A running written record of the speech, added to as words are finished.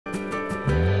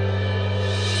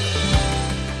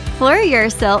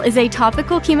Fluorouracil is a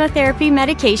topical chemotherapy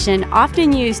medication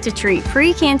often used to treat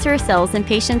precancerous cells in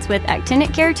patients with actinic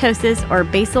keratosis or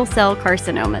basal cell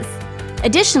carcinomas.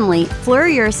 Additionally,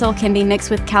 Fluorouracil can be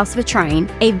mixed with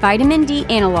calcipotriene, a vitamin D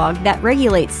analog that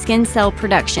regulates skin cell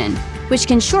production, which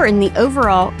can shorten the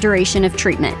overall duration of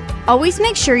treatment. Always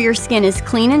make sure your skin is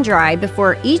clean and dry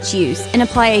before each use and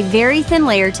apply a very thin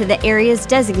layer to the areas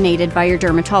designated by your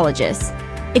dermatologist.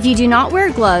 If you do not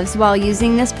wear gloves while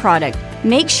using this product,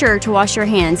 make sure to wash your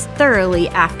hands thoroughly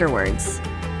afterwards.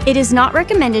 It is not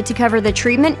recommended to cover the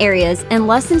treatment areas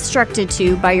unless instructed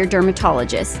to by your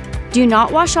dermatologist. Do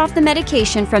not wash off the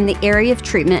medication from the area of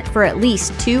treatment for at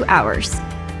least 2 hours.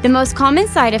 The most common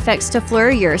side effects to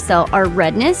Fluorouracil are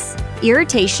redness,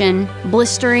 irritation,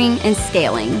 blistering, and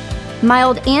scaling.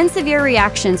 Mild and severe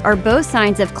reactions are both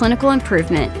signs of clinical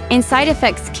improvement, and side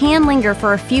effects can linger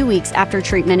for a few weeks after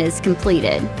treatment is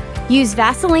completed. Use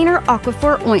Vaseline or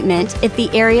Aquaphor ointment if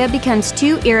the area becomes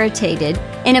too irritated,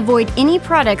 and avoid any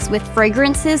products with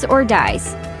fragrances or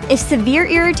dyes. If severe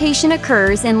irritation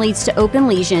occurs and leads to open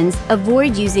lesions,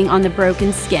 avoid using on the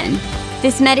broken skin.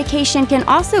 This medication can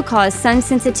also cause sun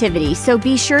sensitivity, so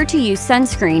be sure to use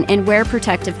sunscreen and wear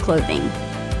protective clothing.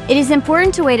 It is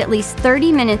important to wait at least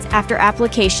 30 minutes after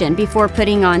application before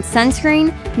putting on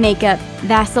sunscreen, makeup,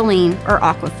 Vaseline, or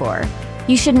Aquaphor.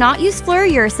 You should not use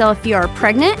Fluorouracil if you are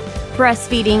pregnant,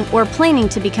 breastfeeding, or planning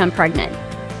to become pregnant.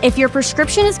 If your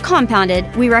prescription is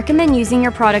compounded, we recommend using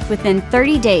your product within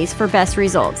 30 days for best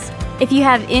results. If you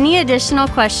have any additional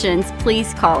questions,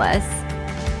 please call us.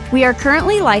 We are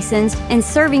currently licensed and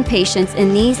serving patients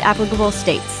in these applicable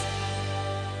states.